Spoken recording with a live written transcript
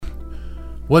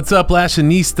What's up,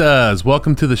 Lashinistas?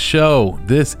 Welcome to the show.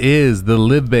 This is the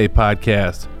Live Bay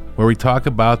podcast, where we talk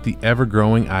about the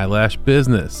ever-growing eyelash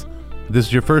business. If this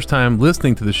is your first time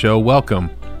listening to the show,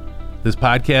 welcome. This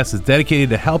podcast is dedicated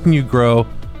to helping you grow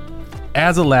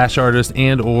as a lash artist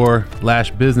and or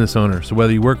lash business owner. So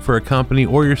whether you work for a company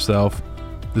or yourself,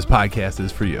 this podcast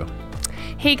is for you.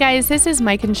 Hey guys, this is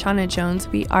Mike and Shauna Jones.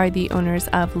 We are the owners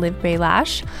of Live Bay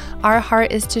Lash. Our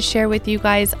heart is to share with you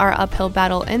guys our uphill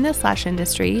battle in this lash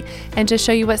industry and to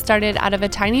show you what started out of a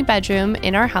tiny bedroom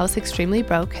in our house, extremely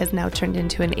broke, has now turned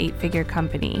into an 8-figure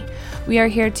company. We are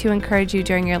here to encourage you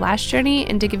during your lash journey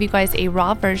and to give you guys a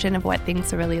raw version of what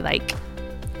things are really like.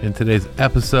 In today's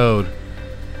episode,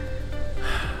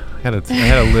 I had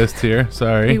a list here.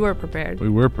 Sorry. We were prepared.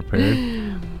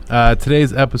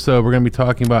 Today's episode, we're going to be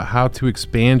talking about how to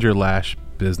expand your lash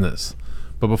business.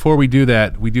 But before we do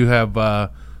that, we do have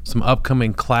some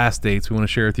upcoming class dates we want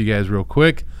to share with you guys real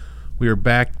quick. We are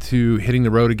back to hitting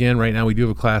the road again. Right now, we do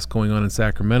have a class going on in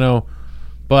Sacramento.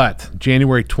 But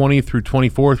January 20th through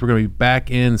 24th, we're going to be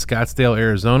back in Scottsdale,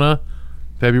 Arizona.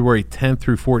 February 10th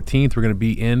through 14th, we're going to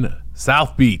be in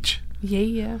South Beach.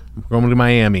 Yeah. We're going to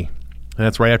Miami. And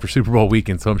that's right after Super Bowl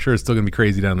weekend, so I'm sure it's still going to be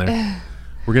crazy down there.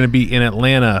 We're going to be in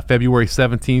Atlanta, February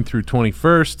 17th through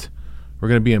 21st. We're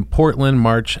going to be in Portland,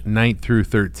 March 9th through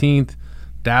 13th.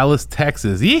 Dallas,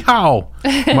 Texas, yeehaw!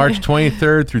 March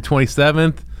 23rd through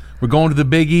 27th. We're going to the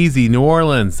Big Easy, New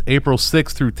Orleans, April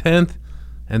 6th through 10th.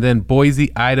 And then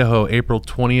Boise, Idaho, April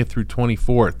 20th through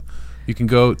 24th. You can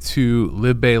go to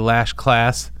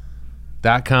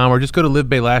livebaylashclass.com or just go to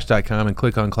livebaylash.com and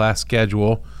click on class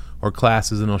schedule or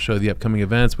classes, and it'll show the upcoming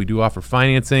events. We do offer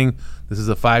financing. This is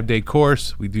a 5-day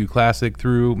course. We do classic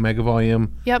through mega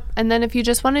volume. Yep. And then if you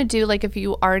just want to do, like if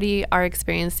you already are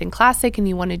experienced in classic and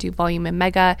you want to do volume and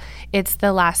mega, it's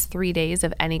the last 3 days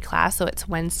of any class. So it's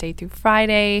Wednesday through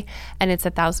Friday, and it's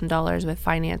 $1,000 with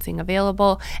financing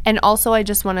available. And also I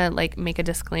just want to make a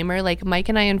disclaimer, Mike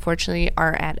and I unfortunately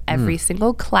are at every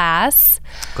single class.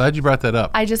 Glad you brought that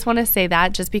up. I just want to say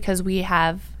that just because we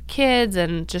have kids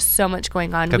and just so much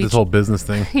going on. Got this whole business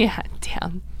thing. Yeah,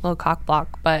 damn. Little cock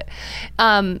block. But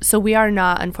so we are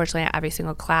not, unfortunately, at every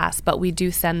single class, but we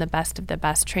do send the best of the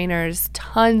best trainers,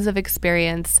 tons of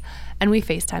experience, and we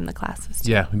FaceTime the classes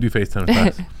too. Yeah, we do FaceTime the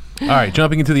class. All right,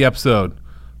 jumping into the episode.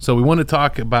 So we want to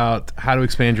talk about how to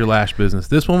expand your lash business.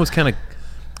 This one was kind of,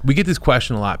 we get this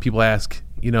question a lot. People ask,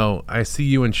 I see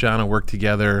you and Shauna work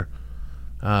together.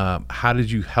 How did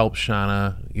you help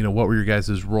Shauna? What were your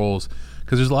guys' roles?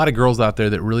 Because there's a lot of girls out there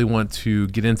that really want to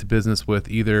get into business with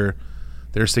either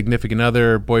their significant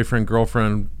other, boyfriend,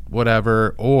 girlfriend,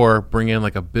 whatever, or bring in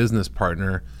a business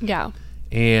partner. Yeah.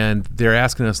 And they're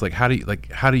asking us how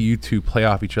do you two play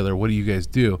off each other? What do you guys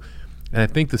do? And I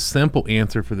think the simple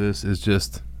answer for this is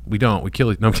just we don't. We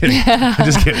kill each. No, I'm kidding. I'm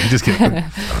just kidding.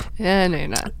 Yeah, no, you're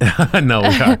not. No,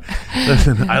 we are.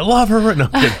 Listen, I love her. No,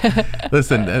 I'm kidding.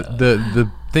 Listen,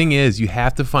 the thing is, you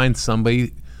have to find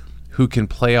somebody who can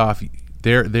play off.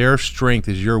 Their strength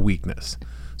is your weakness.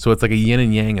 So it's like a yin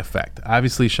and yang effect.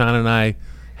 Obviously, Shauna and I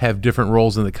have different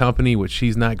roles in the company, which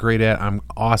she's not great at. I'm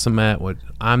awesome at. What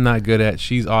I'm not good at,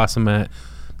 she's awesome at.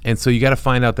 And so you got to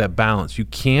find out that balance. You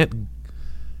can't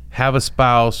have a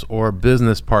spouse or a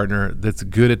business partner that's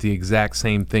good at the exact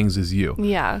same things as you.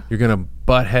 Yeah. You're going to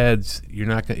butt heads.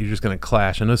 You're just going to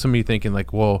clash. I know somebody thinking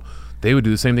well, they would do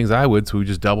the same things I would, so we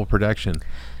just double production.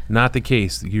 Not the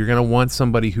case. You're going to want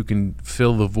somebody who can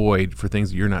fill the void for things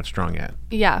that you're not strong at.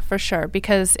 Yeah, for sure.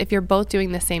 Because if you're both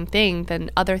doing the same thing,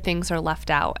 then other things are left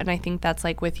out. And I think that's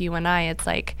with you and I, it's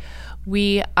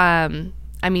we,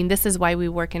 this is why we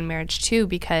work in marriage too,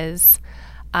 because,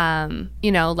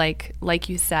 like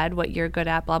you said, what you're good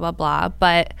at, blah, blah, blah.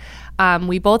 But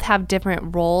we both have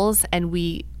different roles and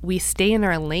we stay in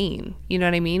our lane. You know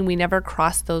what I mean? We never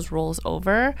cross those roles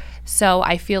over. So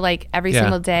I feel every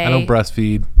single day. I don't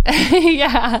breastfeed.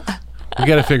 Yeah. We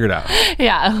got to figure it out.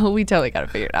 Yeah, we totally got to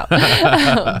figure it out.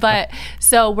 But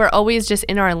so we're always just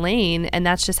in our lane, and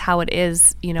that's just how it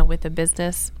is, with the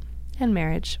business and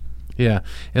marriage. Yeah.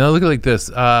 And I look at it like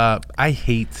this. I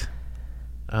hate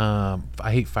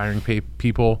firing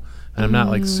people, and I'm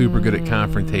not super good at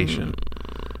confrontation.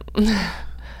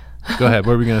 Go ahead.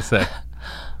 What are we going to say?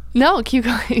 No, keep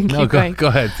going. Go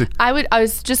ahead. I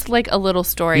was just a little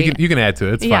story. You can add to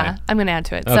it. It's fine. Yeah, I'm going to add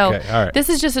to it. Okay, so all right. This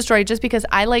is just a story just because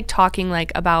I like talking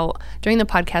about, during the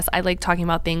podcast, I like talking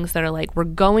about things that are we're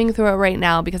going through it right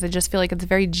now because I just feel it's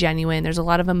very genuine. There's a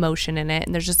lot of emotion in it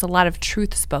and there's just a lot of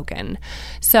truth spoken.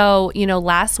 So,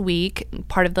 last week,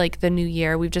 part of the new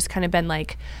year, we've just kind of been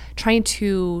trying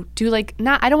to do like,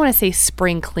 not, I don't want to say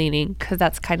spring cleaning because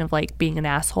that's kind of like being an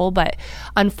asshole, but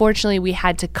unfortunately we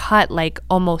had to cut like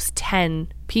almost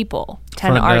 10 people,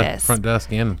 10 artists. Front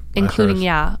desk and including,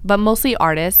 but mostly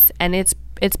artists. And it's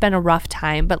been a rough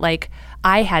time, but like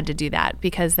I had to do that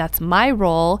because that's my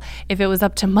role. If it was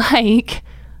up to Mike,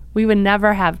 we would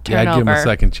never have turnover. Yeah, I'd give him a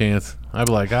second chance. I'd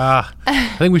be like, I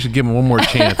think we should give him one more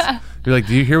chance. You're like,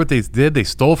 do you hear what they did? They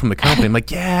stole from the company. I'm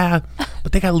like, yeah,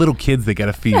 but they got little kids they got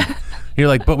to feed. You're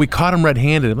like, but we caught them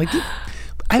red-handed. I'm like,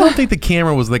 I don't think the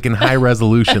camera was like in high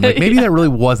resolution. Like maybe that really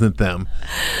wasn't them.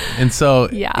 And so,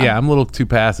 I'm a little too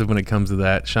passive when it comes to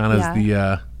that. Shauna's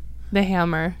the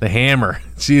hammer. The hammer.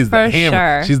 She is the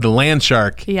hammer. Sure. She's the land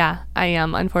shark. Yeah, I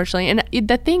am, unfortunately. And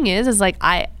the thing is like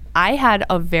I had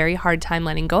a very hard time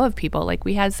letting go of people. Like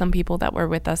we had some people that were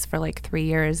with us for like 3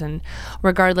 years, and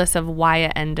regardless of why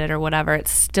it ended or whatever,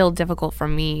 it's still difficult for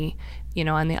me,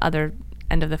 on the other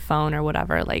end of the phone or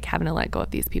whatever, like having to let go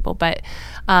of these people. But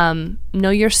know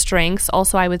your strengths.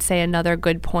 Also, I would say another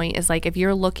good point is like if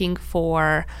you're looking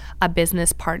for a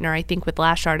business partner, I think with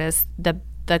lash artists,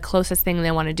 the closest thing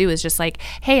they want to do is just like,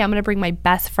 hey, I'm going to bring my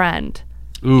best friend.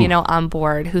 On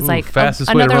board, who's like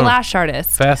another lash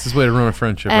artist. Fastest way to run a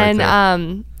friendship, and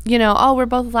right there. We're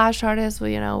both lash artists.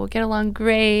 We'll get along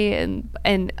great,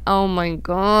 and oh my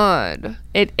god,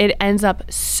 it ends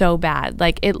up so bad.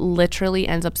 Like it literally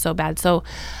ends up so bad. So,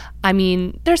 I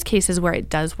mean, there's cases where it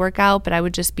does work out, but I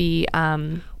would just be.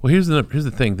 Well, here's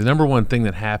the thing. The number one thing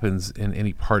that happens in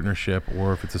any partnership,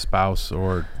 or if it's a spouse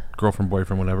or girlfriend,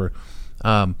 boyfriend, whatever,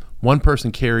 one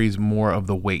person carries more of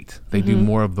the weight. They do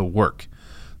more of the work.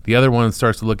 The other one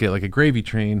starts to look at like a gravy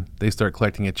train. They start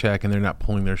collecting a check, and they're not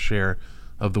pulling their share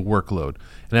of the workload.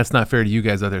 And that's not fair to you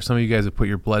guys out there. Some of you guys have put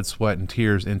your blood, sweat, and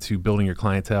tears into building your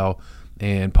clientele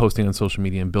and posting on social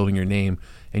media and building your name.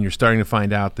 And you're starting to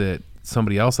find out that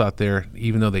somebody else out there,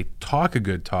 even though they talk a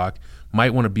good talk,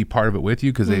 might want to be part of it with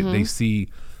you because they see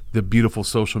the beautiful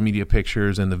social media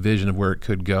pictures and the vision of where it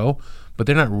could go. But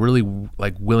they're not really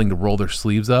like willing to roll their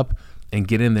sleeves up and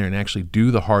get in there and actually do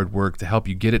the hard work to help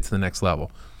you get it to the next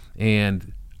level.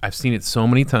 And I've seen it so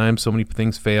many times, so many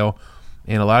things fail.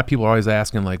 And a lot of people are always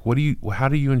asking, like, how do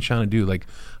you and Shauna do? Like,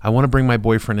 I want to bring my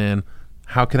boyfriend in.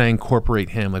 How can I incorporate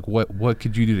him? Like, what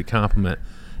could you do to complement?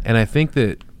 And I think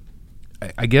that,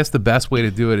 I guess the best way to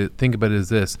do it, think about it is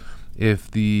this. This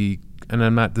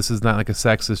is not like a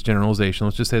sexist generalization.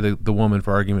 Let's just say the woman,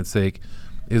 for argument's sake,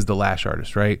 is the lash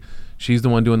artist, right? She's the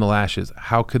one doing the lashes.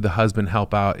 How could the husband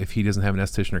help out if he doesn't have an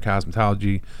esthetician or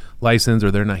cosmetology license,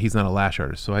 or he's not a lash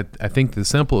artist? So I think the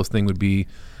simplest thing would be,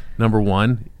 number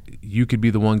one, you could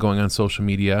be the one going on social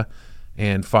media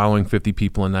and following 50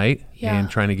 people a night and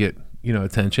trying to get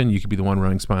attention. You could be the one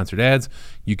running sponsored ads.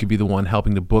 You could be the one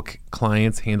helping to book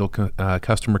clients, handle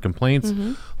customer complaints,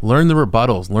 learn the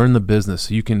rebuttals, learn the business,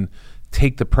 so you can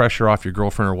take the pressure off your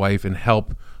girlfriend or wife and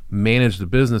help manage the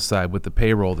business side with the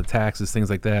payroll, the taxes, things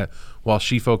like that, while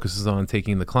she focuses on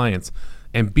taking the clients.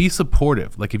 And be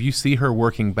supportive. Like if you see her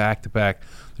working back to back,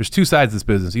 there's two sides to this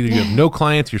business. Either you have no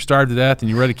clients, you're starved to death and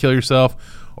you're ready to kill yourself,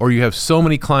 or you have so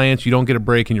many clients, you don't get a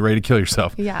break and you're ready to kill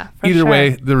yourself. Yeah, Either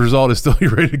way, the result is still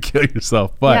you're ready to kill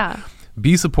yourself. But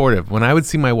be supportive. When I would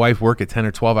see my wife work a 10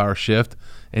 or 12 hour shift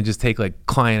and just take like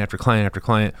client after client after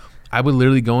client, I would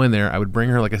literally go in there. I would bring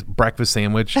her like a breakfast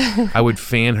sandwich. I would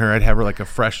fan her. I'd have her like a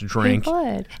fresh drink.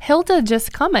 Good. Hilda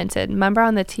just commented, remember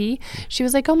on the tea? She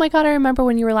was like, oh my God, I remember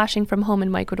when you were lashing from home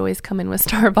and Mike would always come in with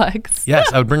Starbucks.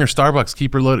 Yes, I would bring her Starbucks,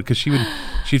 keep her loaded, because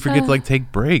she'd forget to like take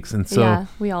breaks. And so yeah,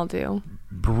 we all do.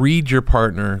 Read your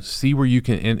partner, see where you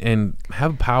can, and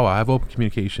have power, have open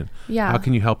communication. Yeah. How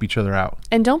can you help each other out?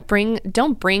 And don't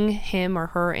bring him or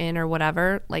her in or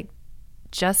whatever, like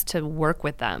just to work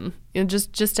with them,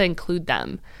 just to include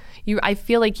them. I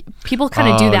feel like people kind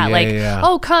of do that.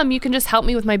 Oh, come, you can just help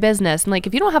me with my business. And like,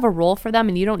 if you don't have a role for them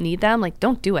and you don't need them, like,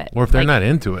 don't do it. Or if they're not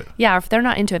into it. Yeah, or if they're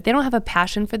not into it. If they don't have a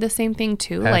passion for the same thing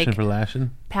too.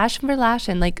 Passion for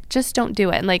lashing, like, just don't do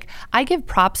it. And like, I give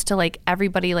props to like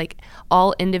everybody, like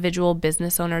all individual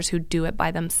business owners who do it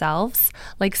by themselves.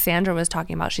 Like Sandra was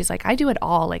talking about, she's like, I do it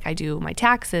all. Like I do my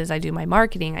taxes, I do my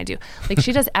marketing,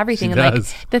 she does everything. She and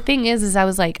does. Like, the thing is I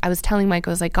was telling Mike,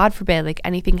 I was like, God forbid, like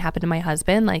anything happened to my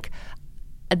husband, like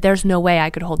there's no way I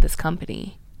could hold this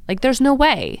company. Like there's no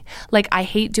way. Like I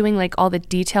hate doing like all the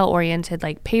detail oriented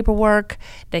like paperwork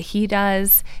that he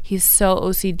does. He's so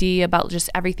OCD about just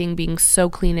everything being so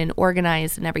clean and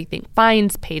organized and everything.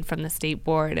 Fines paid from the state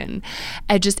board and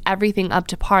just everything up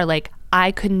to par. Like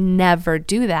I could never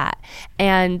do that.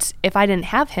 And if I didn't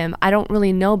have him, I don't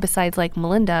really know besides like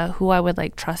Melinda who I would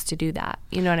like trust to do that.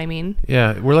 You know what I mean?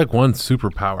 Yeah, we're like one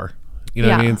superpower. You know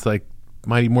what I mean? It's like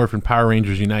Mighty Morphin Power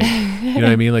Rangers unite. You know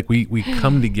what I mean? Like we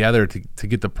come together to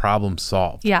get the problem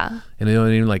solved. Yeah. And you know what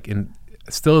I mean? Like, and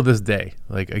still to this day,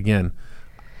 like, again,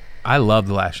 I love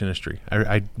the lash industry.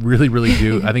 I really, really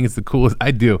do. I think it's the coolest.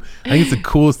 I think it's the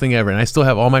coolest thing ever. And I still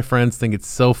have all my friends think it's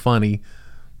so funny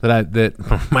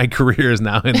that my career is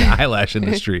now in the eyelash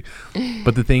industry.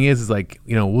 But the thing is like,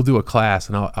 you know, we'll do a class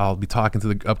and I'll be talking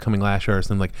to the upcoming lash artist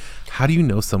and I'm like, how do you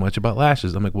know so much about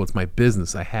lashes? I'm like, well, it's my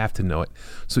business. I have to know it.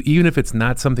 So even if it's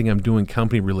not something I'm doing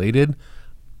company related,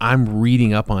 I'm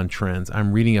reading up on trends.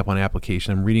 I'm reading up on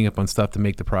application. I'm reading up on stuff to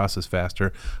make the process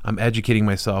faster. I'm educating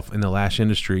myself in the lash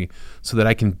industry so that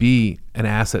I can be an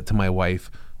asset to my wife,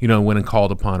 you know, when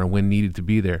called upon or when needed to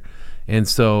be there. And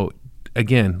so,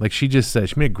 again, like she just said,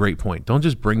 she made a great point. Don't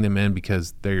just bring them in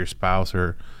because they're your spouse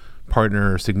or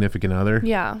partner or significant other.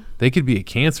 Yeah. They could be a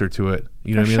cancer to it.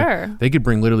 You know For what I mean? sure. They could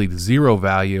bring literally zero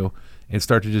value and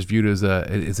start to just view it as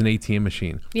an ATM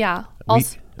machine. Yeah.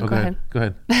 Also, Go ahead.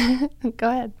 Go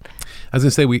ahead. I was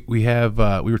gonna say we have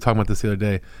we were talking about this the other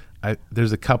day.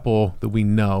 There's a couple that we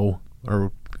know,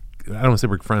 or I don't want to say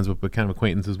we're friends with, but kind of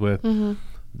acquaintances with. Mm-hmm.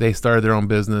 They started their own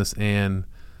business, and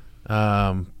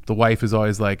the wife is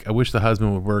always like, "I wish the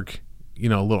husband would work, you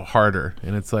know, a little harder."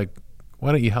 And it's like,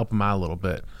 why don't you help him out a little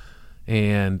bit?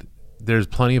 And there's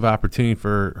plenty of opportunity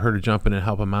for her to jump in and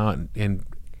help him out and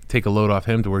take a load off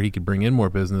him to where he could bring in more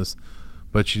business,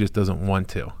 but she just doesn't want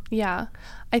to. Yeah.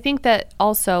 I think that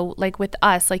also, like with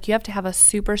us, like you have to have a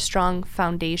super strong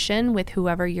foundation with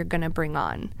whoever you're going to bring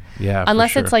on. Yeah. Unless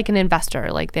for sure. it's like an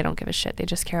investor, like they don't give a shit. They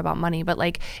just care about money. But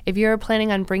like if you're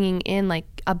planning on bringing in like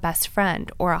a best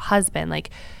friend or a husband, like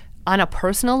on a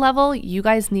personal level, you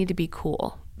guys need to be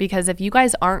cool. Because if you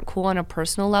guys aren't cool on a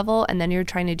personal level and then you're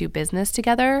trying to do business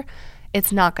together,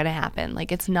 it's not going to happen.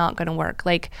 Like it's not going to work.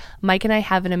 Like Mike and I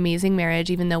have an amazing marriage,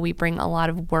 even though we bring a lot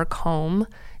of work home.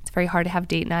 It's very hard to have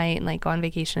date night and like go on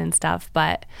vacation and stuff.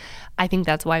 But I think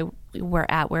that's why we're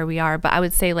at where we are. But I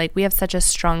would say like we have such a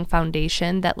strong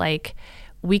foundation that like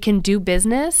we can do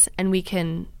business and we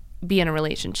can be in a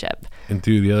relationship. And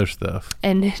do the other stuff.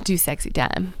 And do sexy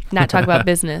time. Not talk about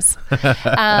business.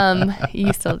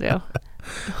 You still do.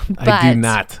 But I do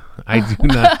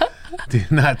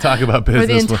not talk about business. For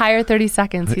the entire 30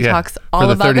 seconds, he talks all for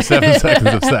the about 37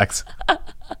 seconds of sex.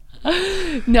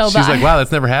 No, She's like, wow,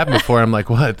 that's never happened before. I'm like,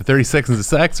 what? The 30 seconds of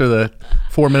sex or the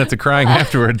 4 minutes of crying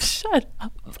afterwards? Shut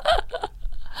up.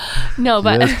 No,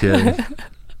 but Just kidding.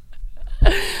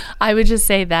 I would just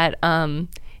say that,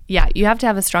 yeah, you have to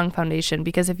have a strong foundation,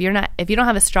 because if you don't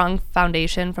have a strong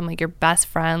foundation from like your best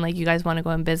friend, like you guys want to go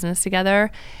in business together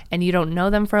and you don't know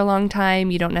them for a long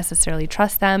time, you don't necessarily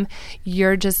trust them,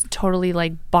 you're just totally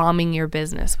like bombing your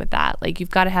business with that. Like you've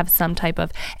got to have some type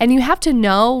of, and you have to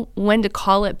know when to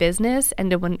call it business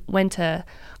and when to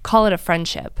call it a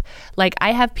friendship. Like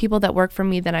I have people that work for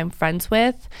me that I'm friends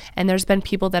with, and there's been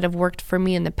people that have worked for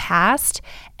me in the past,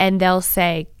 and they'll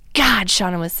say, God,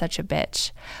 Shauna was such a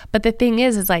bitch. But the thing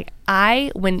is like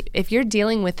if you're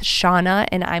dealing with Shauna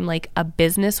and I'm like a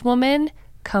businesswoman,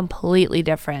 completely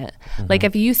different. Mm-hmm. Like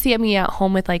if you see me at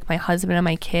home with like my husband and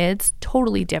my kids,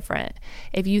 totally different.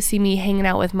 If you see me hanging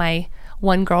out with my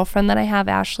one girlfriend that I have,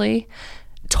 Ashley,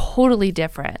 totally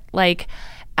different. Like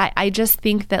I just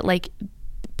think that like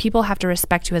people have to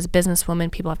respect you as a businesswoman.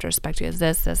 People have to respect you as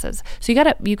this. So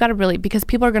you gotta really, because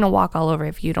people are gonna walk all over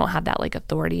if you don't have that like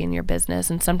authority in your business.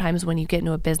 And sometimes when you get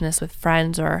into a business with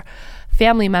friends or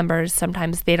family members,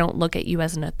 sometimes they don't look at you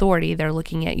as an authority. They're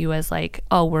looking at you as like,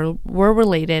 oh, we're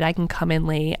related. I can come in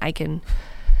late. I can.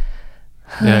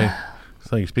 Yeah,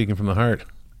 it's like you're speaking from the heart.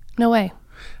 No way.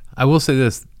 I will say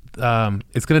this: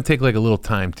 it's gonna take like a little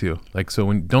time too. Like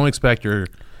so, don't expect your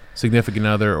significant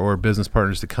other or business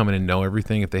partners to come in and know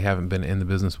everything if they haven't been in the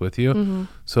business with you. Mm-hmm.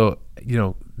 So,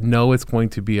 know it's going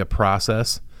to be a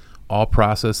process. All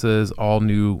processes, all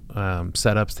new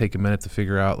setups take a minute to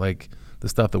figure out like the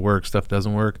stuff that works, stuff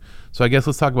doesn't work. So I guess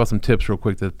let's talk about some tips real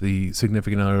quick that the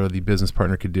significant other or the business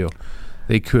partner could do.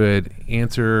 They could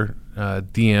answer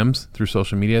DMs through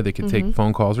social media. They could mm-hmm. take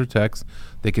phone calls or texts.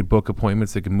 They could book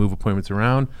appointments. They can move appointments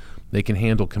around. They can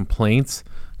handle complaints.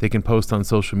 They can post on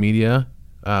social media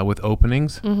with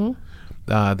openings.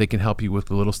 Mm-hmm. They can help you with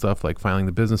the little stuff like filing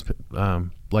the business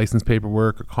license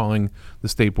paperwork or calling the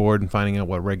state board and finding out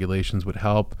what regulations would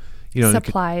help.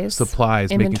 Supplies,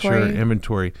 making sure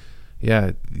inventory.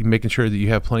 Yeah, making sure that you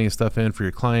have plenty of stuff in for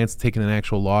your clients, taking an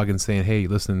actual log and saying, hey,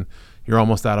 listen, you're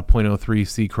almost out of 0.03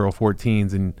 C curl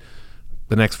 14s, and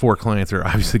the next 4 clients are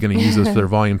obviously going to use those for their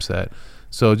volume set.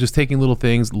 So just taking little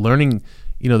things, learning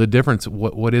the difference,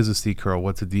 what is a C curl,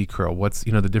 what's a D curl, what's,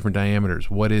 the different diameters,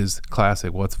 what is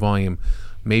classic, what's volume,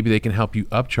 maybe they can help you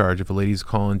upcharge if a lady's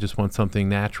calling, just wants something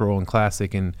natural and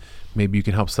classic, and maybe you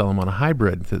can help sell them on a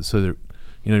hybrid so that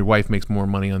your wife makes more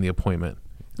money on the appointment.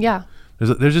 Yeah.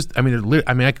 There's just,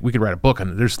 we could write a book on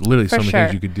it. There's literally so many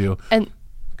things you could do. And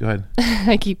go ahead.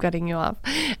 I keep cutting you off.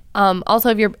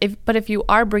 Also, if you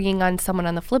are bringing on someone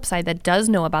on the flip side that does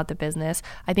know about the business,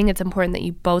 I think it's important that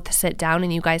you both sit down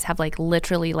and you guys have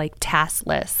literally task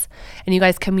lists, and you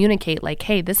guys communicate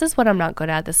hey, this is what I'm not good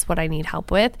at. This is what I need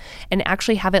help with, and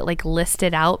actually have it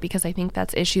listed out, because I think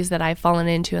that's issues that I've fallen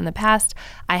into in the past.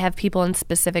 I have people in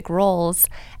specific roles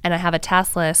and I have a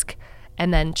task list,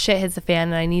 and then shit hits the fan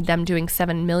and I need them doing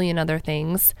 7 million other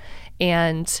things.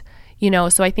 And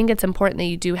so I think it's important that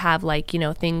you do have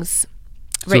things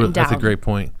written down. That's a great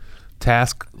point.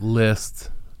 Task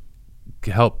lists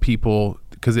help people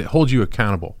because it holds you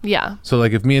accountable. Yeah. So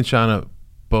if me and Shauna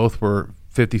both were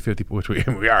 50-50, which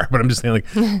we are, but I'm just saying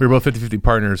we were both 50-50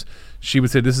 partners, she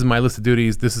would say, this is my list of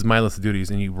duties, this is my list of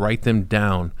duties, and you write them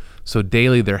down. So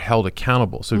daily they're held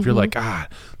accountable. So if you're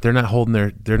they're not doing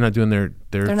their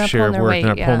share of work,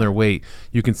 they're not pulling their weight,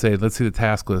 you can say, let's see the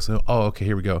task list. Oh, okay,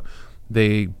 here we go.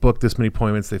 They booked this many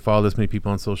appointments. They followed this many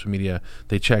people on social media.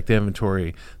 They checked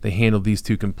inventory. They handled these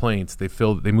 2 complaints. They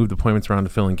moved appointments around to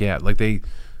fill in gap.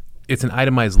 It's an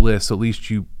itemized list, so at least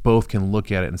you both can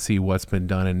look at it and see what's been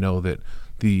done and know that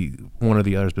one or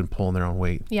the other's been pulling their own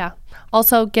weight. Yeah.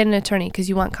 Also, get an attorney, because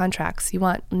you want contracts. You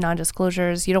want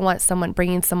non-disclosures. You don't want someone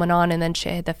bringing someone on and then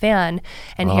shit hit the fan.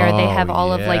 And here they have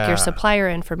all of your supplier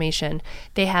information.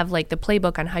 They have the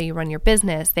playbook on how you run your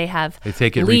business. They have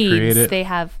take it, leads. Recreate it. They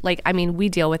have we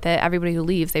deal with it. Everybody who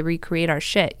leaves, they recreate our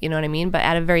shit. You know what I mean? But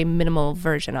at a very minimal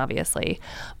version, obviously.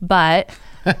 But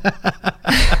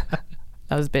that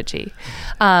was bitchy.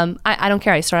 I don't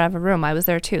care. I started out of a room. I was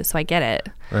there too, so I get it.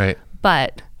 Right.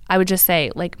 But I would just say,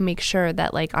 make sure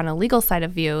that, on a legal side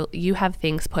of you, you have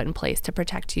things put in place to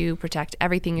protect you, protect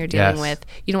everything you're dealing with.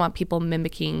 You don't want people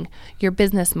mimicking your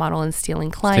business model and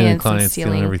stealing clients and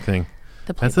stealing everything.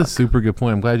 The playbook. That's a super good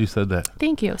point. I'm glad you said that.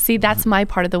 Thank you. See, that's my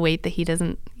part of the weight that he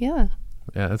doesn't. Yeah.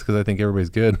 Yeah, that's because I think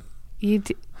everybody's good. We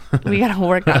got to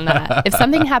work on that. If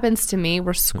something happens to me,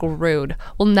 we're screwed.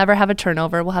 We'll never have a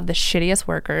turnover. We'll have the shittiest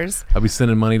workers. I'll be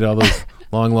sending money to all those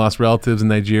long lost relatives in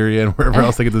Nigeria and wherever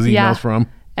else I get those emails from.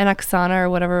 And Oksana, or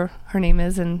whatever her name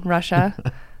is in Russia.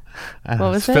 What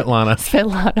was Svetlana. it?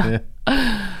 Svetlana.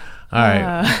 Yeah. All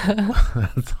right.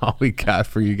 That's all we got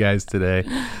for you guys today.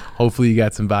 Hopefully you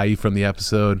got some value from the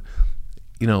episode.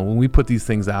 When we put these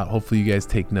things out, hopefully you guys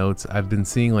take notes. I've been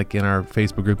seeing in our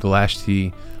Facebook group, The Lash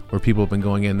Tea, where people have been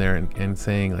going in there and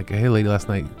saying hey, lady last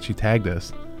night, she tagged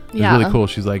us. It was really cool.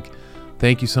 She's like,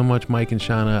 thank you so much, Mike and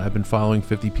Shauna. I've been following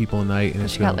 50 people a night. And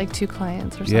she got 2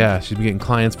 clients or something. Yeah, she's been getting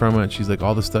clients from it. She's like,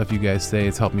 all the stuff you guys say,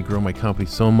 it's helped me grow my company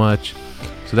so much.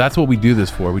 So that's what we do this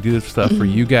for. We do this stuff for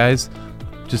you guys.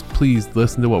 Just please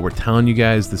listen to what we're telling you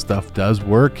guys. This stuff does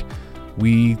work.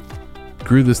 We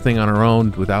grew this thing on our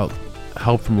own without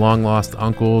help from long lost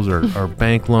uncles or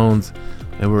bank loans.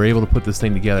 And we were able to put this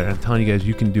thing together. And I'm telling you guys,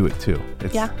 you can do it too. We're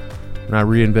not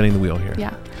reinventing the wheel here.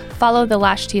 Yeah. Follow The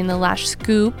Lash Tea and The Lash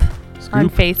Scoop on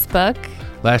Facebook.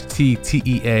 Lash Tea,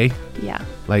 TEA. Yeah.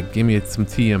 Give me some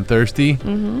tea, I'm thirsty.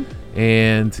 Mm-hmm.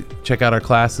 And check out our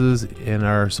classes and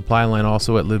our supply line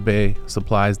also at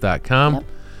livebaysupplies.com. Yep.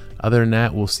 Other than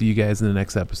that, we'll see you guys in the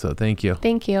next episode. Thank you.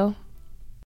 Thank you.